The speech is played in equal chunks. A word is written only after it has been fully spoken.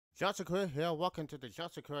Jessica here. Welcome to the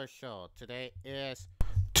Jessica Show. Today is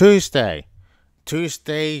Tuesday,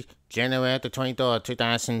 January the 23rd,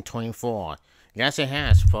 2024. Yes, it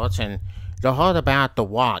has, folks. And you heard about The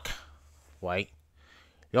Walk, right?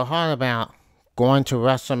 You heard about going to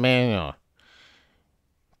WrestleMania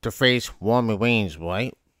to face Roman Reigns,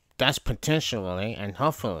 right? That's potentially and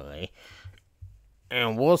hopefully.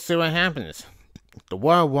 And we'll see what happens. The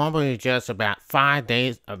Royal Rumble is just about 4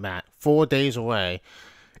 days away.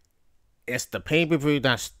 It's the pay-per-view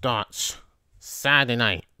that starts Saturday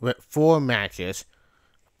night with 4 matches.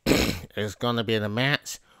 It's going to be the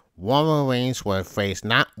match. Roman Reigns will face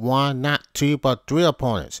not 1, not 2, but 3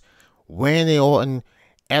 opponents. Randy Orton,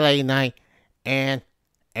 LA Knight, and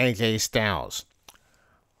AJ Styles.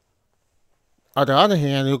 On the other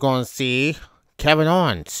hand, you're going to see Kevin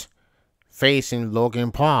Owens facing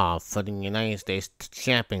Logan Paul for the United States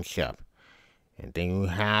Championship. And then you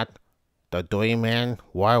had the Dirty Man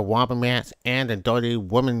Royal Rumble match and the Dirty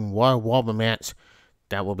Women Royal Rumble match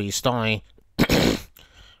that will be starting,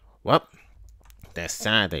 well, that's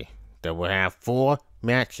Saturday. They will have 4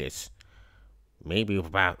 matches. Maybe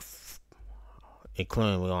about,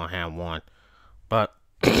 including we're going to have 1. But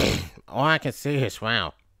all I can say is,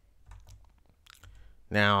 wow.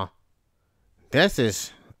 Now, this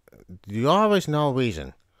is, you always know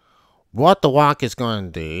reason. What The Rock is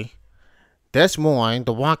going to do. This morning,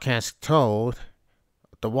 The Rock has told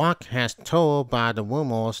by the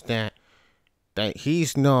rumors that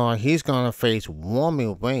he's going to face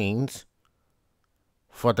Roman Reigns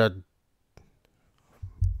for the,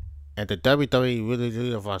 and the WWE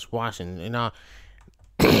really of us watching,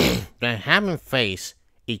 they haven't faced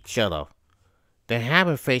each other. They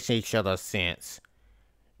haven't faced each other since,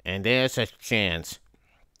 and there's a chance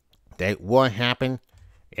that will happen.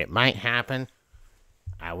 It might happen.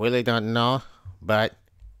 I really don't know, but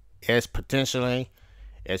it's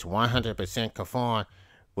 100% confirmed.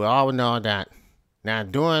 We all know that now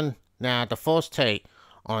the first take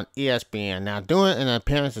on ESPN, doing an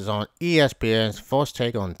appearances on ESPN's first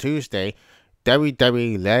take on Tuesday,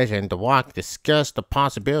 WWE legend The Rock discussed the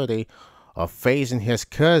possibility of facing his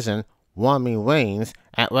cousin Roman Reigns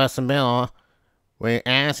at WrestleMania when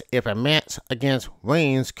asked if a match against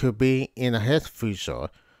Reigns could be in his future.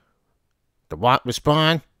 The Rock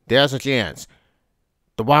responded, "There's a chance."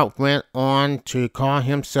 The Rock went on to call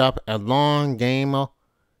himself a long gamer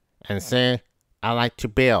and said, "I like to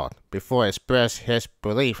build," before expressing his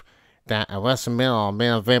belief that a WrestleMania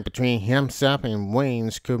main event between himself and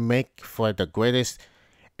Reigns could make for the greatest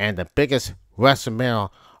and the biggest WrestleMania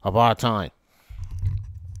of all time.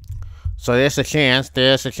 So there's a chance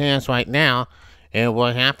right now it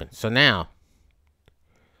will happen. So now,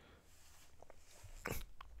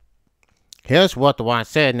 here's what The Rock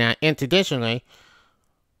said. Now, and traditionally,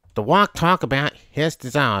 The Rock talked about his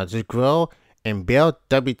desire to grow and build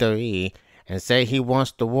WWE and say he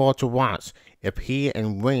wants the world to watch if he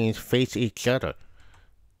and Reigns face each other.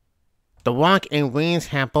 The Rock and Reigns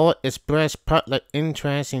have both expressed public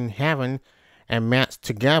interest in having a match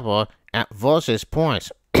together at Versus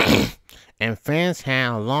points, and fans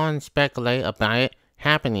have long speculated about it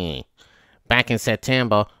happening. Back in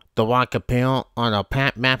September, The Rock appeared on a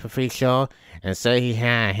Pat McAfee show and said he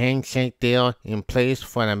had a handshake deal in place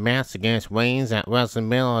for the match against Reigns at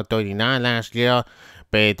WrestleMania 39 last year,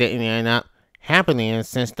 but it didn't end up happening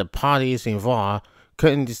since the parties involved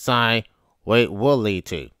couldn't decide what it would lead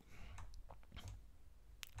to.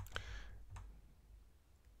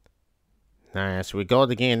 Now, as we go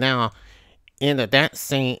again now, in that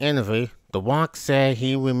same interview, The Rock said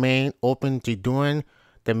he remained open to doing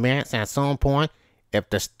the match at some point if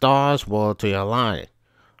the stars were to align.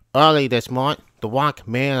 Early this month, The Rock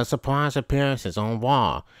made a surprise appearance on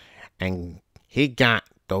Raw, and he got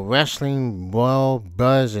the wrestling world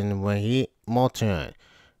buzzing when he returned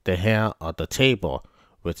the head of the table,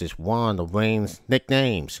 which is one of Reigns'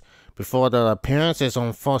 nicknames. Before the appearances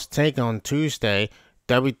on First Take on Tuesday,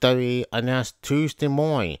 WWE announced Tuesday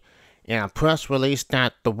morning in a press release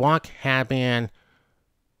that The Rock had been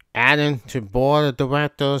added to board of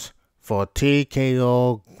directors for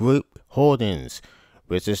TKO Group Holdings,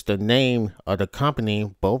 which is the name of the company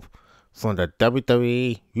both from the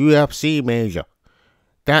WWE UFC major.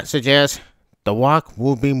 That suggests The Rock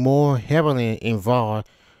will be more heavily involved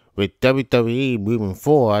with WWE moving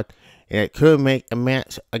forward, and it could make a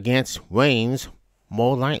match against Reigns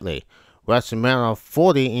more likely. WrestleMania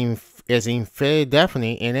 40 is in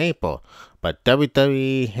Philadelphia in April, but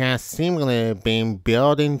WWE has seemingly been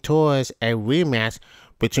building towards a rematch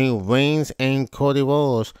between Reigns and Cody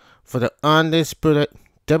Rhodes for the undisputed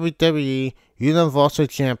WWE Universal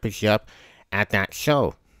Championship at that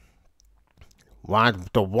show. why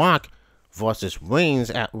The Rock versus Reigns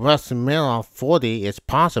at WrestleMania 40 is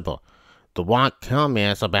possible. The Rock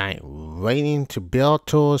comments about waiting to build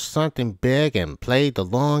towards something big and play the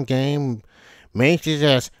long game may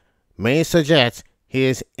suggest he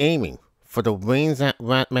is aiming for the Reigns at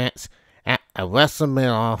match at a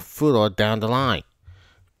WrestleMania further down the line.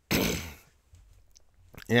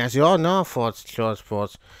 And as you all know, folks,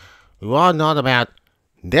 you all know about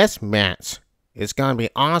this match. It's going to be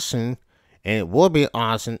awesome, and it will be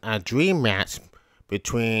awesome. A dream match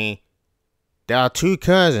between their two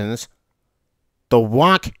cousins, The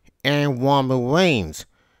Rock and Roman Reigns.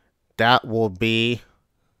 That will be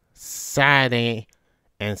Saturday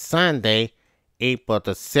and Sunday, April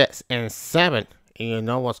the 6th and 7th. And you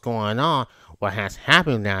know what's going on. What has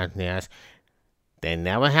happened down there is they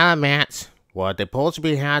never had a match. Well, they're supposed to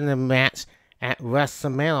be having a match at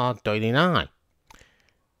WrestleMania 39.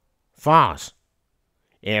 False.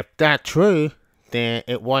 If that's true, then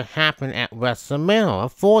it will happen at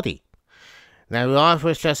WrestleMania 40. Now, we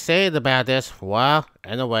always just said about this. Well,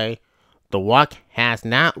 anyway, The Rock has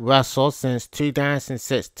not wrestled since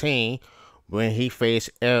 2016 when he faced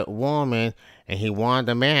Eric Rowan and he won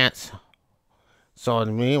the match. So,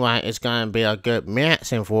 meanwhile, it's going to be a good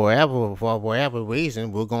match, and for whatever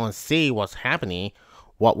reason, we're going to see what's happening,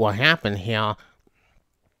 what will happen here.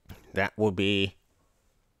 That will be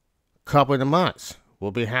a couple of months.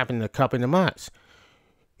 Will be happening a couple of months.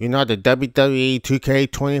 You know, the WWE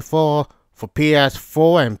 2K24 for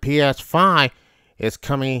PS4 and PS5 is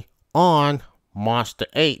coming on March the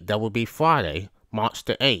 8th. That will be Friday, March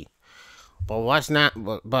the 8th.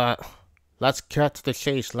 But let's cut to the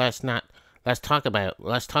chase. Let's talk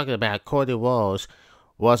about Cody Rhodes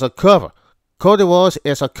was a cover. Cody Rhodes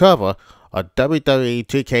is a cover of WWE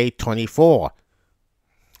 2K24.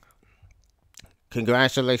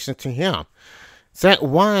 Congratulations to him. Seth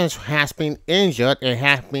Rollins has been injured and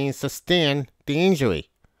has been sustained the injury.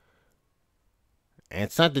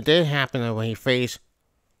 And something did happen when he faced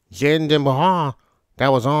Jinder Mahal.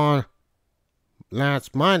 That was on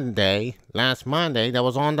last Monday. That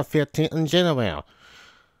was on the 15th of January.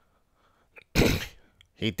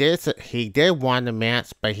 He did win the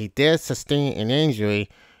match, but he did sustain an injury,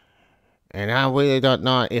 and I really don't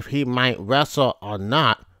know if he might wrestle or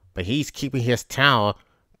not. But he's keeping his title,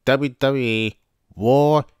 WWE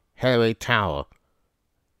World Heavyweight title.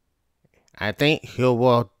 I think he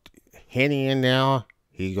will hit in there.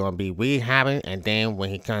 He's gonna be rehabbing, and then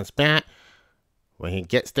when he comes back, when he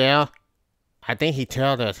gets there, I think he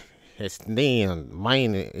told us his knee and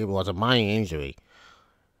it was a minor injury.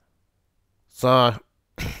 So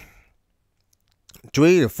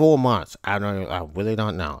 3 to 4 months. I really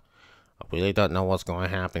don't know. I really don't know what's going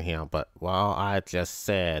to happen here. But what I just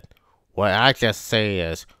say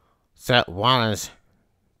is Seth Rollins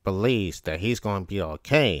believes that he's going to be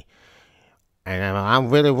okay. And I'm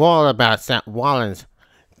really worried about Seth Rollins.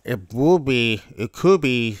 It's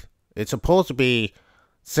supposed to be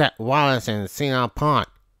Seth Rollins and CM Punk.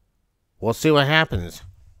 We'll see what happens.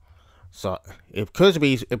 So it's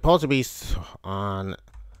supposed to be on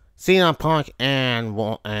CM Punk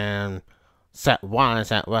and Seth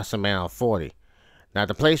Rollins at WrestleMania 40. Now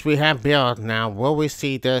the place we have built now, will we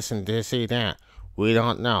see this and see that? We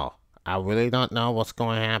don't know. I really don't know what's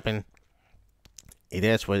going to happen. It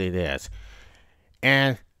is what it is.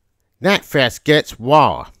 And NetFest gets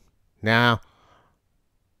Raw. Now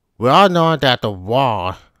we all know that the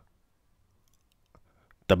Raw,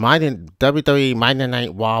 the WWE Monday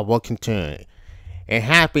Night Raw will continue. It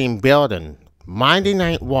has been building. Monday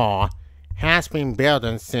Night Raw has been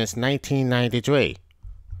building since 1993.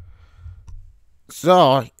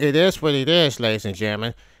 So, it is what it is, ladies and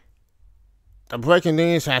gentlemen. The breaking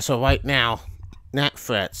news as of right now,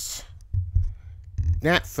 NetFest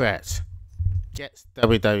gets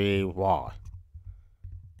WWE Raw.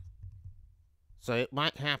 So, it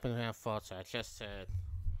might happen here, folks. I just said.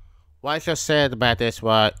 What I just said about this,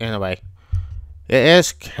 well, anyway, it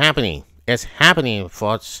is happening. It's happening,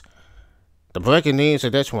 folks. The breaking news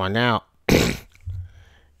of this one. Now,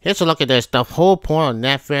 here's a look at this. The whole point of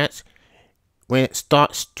Netflix, when it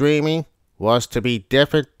starts streaming, was to be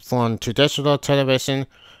different from traditional television.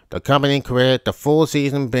 The company created the full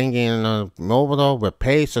season, bringing in mobile with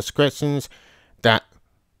paid subscriptions that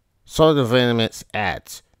sort of limits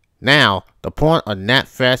ads. Now, the point of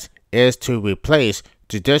Netflix is to replace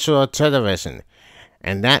traditional television,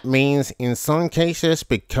 and that means in some cases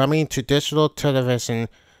becoming traditional television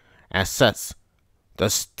as such. The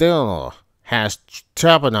still has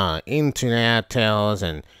terminal internet tales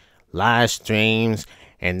and live streams,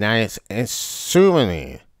 and that is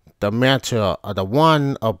assuming the matter of the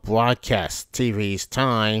one of broadcast TV's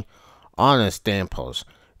time on the staples.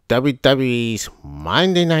 WWE's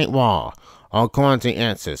Monday Night Raw. According to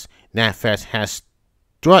answers, NetFest has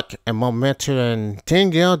struck a momentum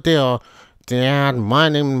 10-year deal to add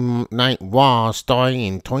Monday Night Raw starting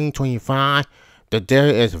in 2025. The deal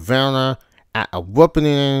is valued at a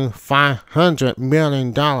whopping $500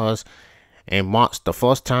 million and marks the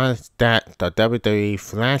first time that the WWE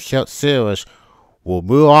flagship series will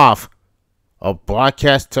move off of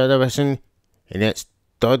broadcast television in its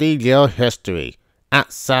 30-year history.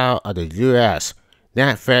 Outside of the U.S.,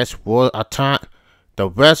 NetFest will attract the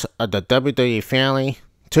rest of the WWE family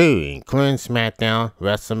too, including SmackDown,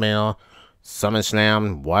 WrestleMania,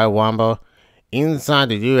 SummerSlam, Royal Rumble. Inside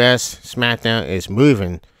the U.S., SmackDown is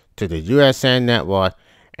moving to the USA Network,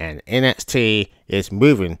 and NXT is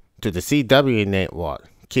moving to the CW Network.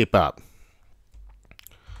 Keep up.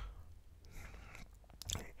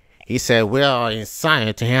 He said, "We are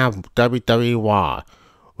excited to have WWE Raw,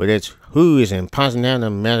 with its Who's and Continental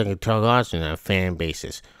Medical television and fan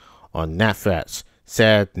bases on NetFest,"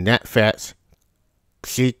 said NetFest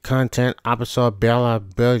Chief Content Officer Bella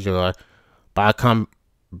Berger. By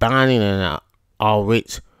combining our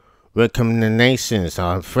reach recommendations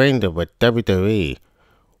are friendly with WWE,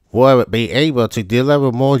 we'll be able to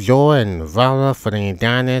deliver more joy and valor for the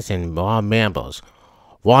diners and Raw members.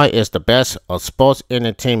 Raw is the best of sports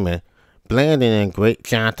entertainment, blending in great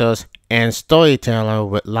characters and storytelling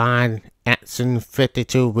with live action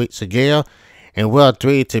 52 weeks a year, and we're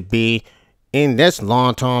thrilled to be in this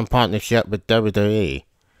long-term partnership with WWE.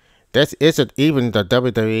 This isn't even the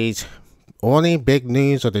WWE's only big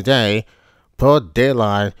news of the day. Per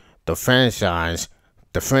Deadline, the franchise's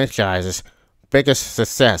biggest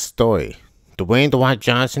success story. Dwayne "The Rock"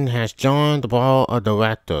 Johnson has joined the board of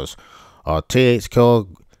directors of TKO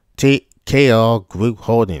Group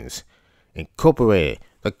Holdings, Incorporated,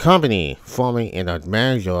 the company forming in a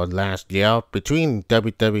merger last year between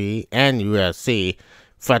WWE and UFC,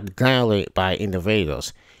 funded by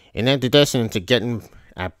individuals. In addition to getting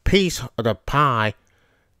a piece of the pie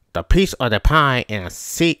and a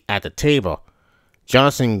seat at the table,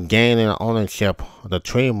 Johnson gained ownership of the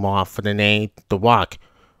trademark for the name The Rock,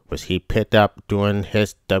 which he picked up during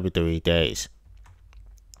his WWE days.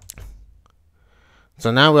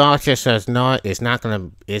 So now we all just says no, it's not gonna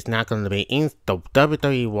be in the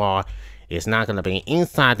WWE Raw. It's not gonna be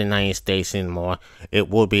inside the United States anymore. It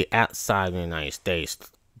will be outside the United States.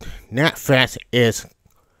 NetFest is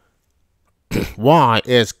Raw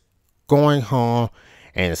is going home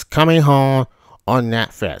and it's coming home on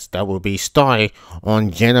NetFest. That will be starting on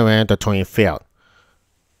January the 25th.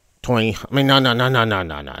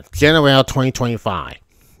 January 2025.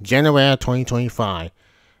 January 2025.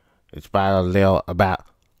 It's about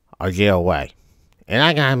a year away.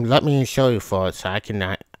 And let me show you, folks,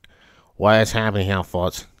 what is happening here,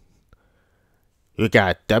 folks. You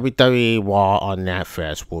got WWE Raw on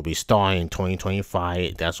NetFest will be starting in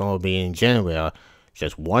 2025. That's going to be in January,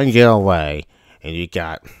 just 1 year away. And you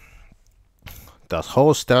got the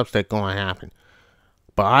whole steps that going to happen.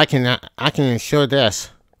 But I can ensure this,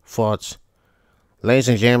 folks. Ladies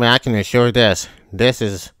and gentlemen, I can assure this.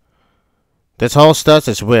 This whole stuff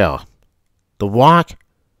is real. The Rock,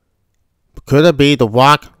 could it be The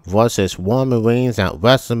Rock versus Roman Reigns at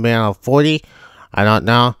WrestleMania 40? I don't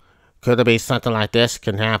know. Could it be something like this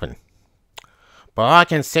can happen? But all I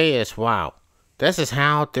can say is, wow, this is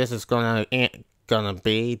how this is gonna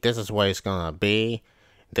be. This is what it's gonna be.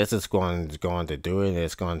 This is going to do it.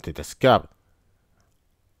 It's going to discover.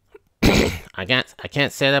 I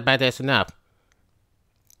can't say that about this enough.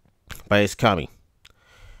 But it's coming.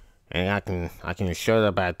 And I can assure you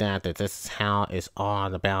about that this is how it's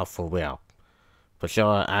all about for real. For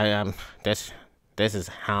sure, this is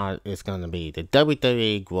how it's gonna be. The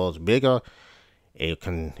WWE grows bigger.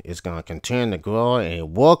 It's gonna continue to grow, and it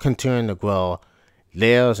will continue to grow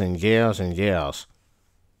years and years and years.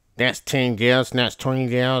 Next 10 years, next 20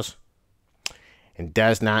 years, it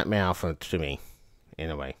does not matter to me.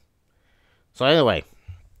 Anyway. So anyway,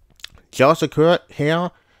 Joseph Kurt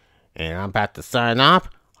here, and I'm about to sign off.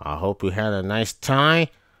 I hope you had a nice time.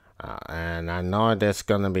 And I know there's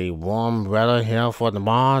going to be warm weather here for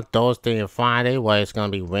tomorrow, Thursday and Friday, where it's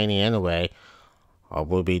going to be rainy anyway.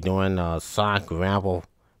 We'll be doing soccer, gravel,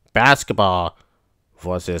 basketball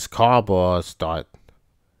versus cardboard start.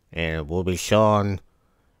 And we'll be showing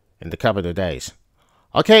in the couple of days.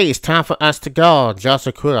 Okay, it's time for us to go.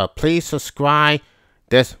 Joseph Kurt, please subscribe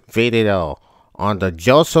this video on the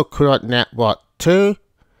Joseph Kurt Network 2.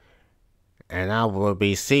 And I will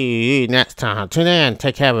be seeing you next time. Tune in.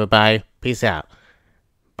 Take care, everybody. Peace out.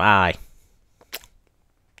 Bye.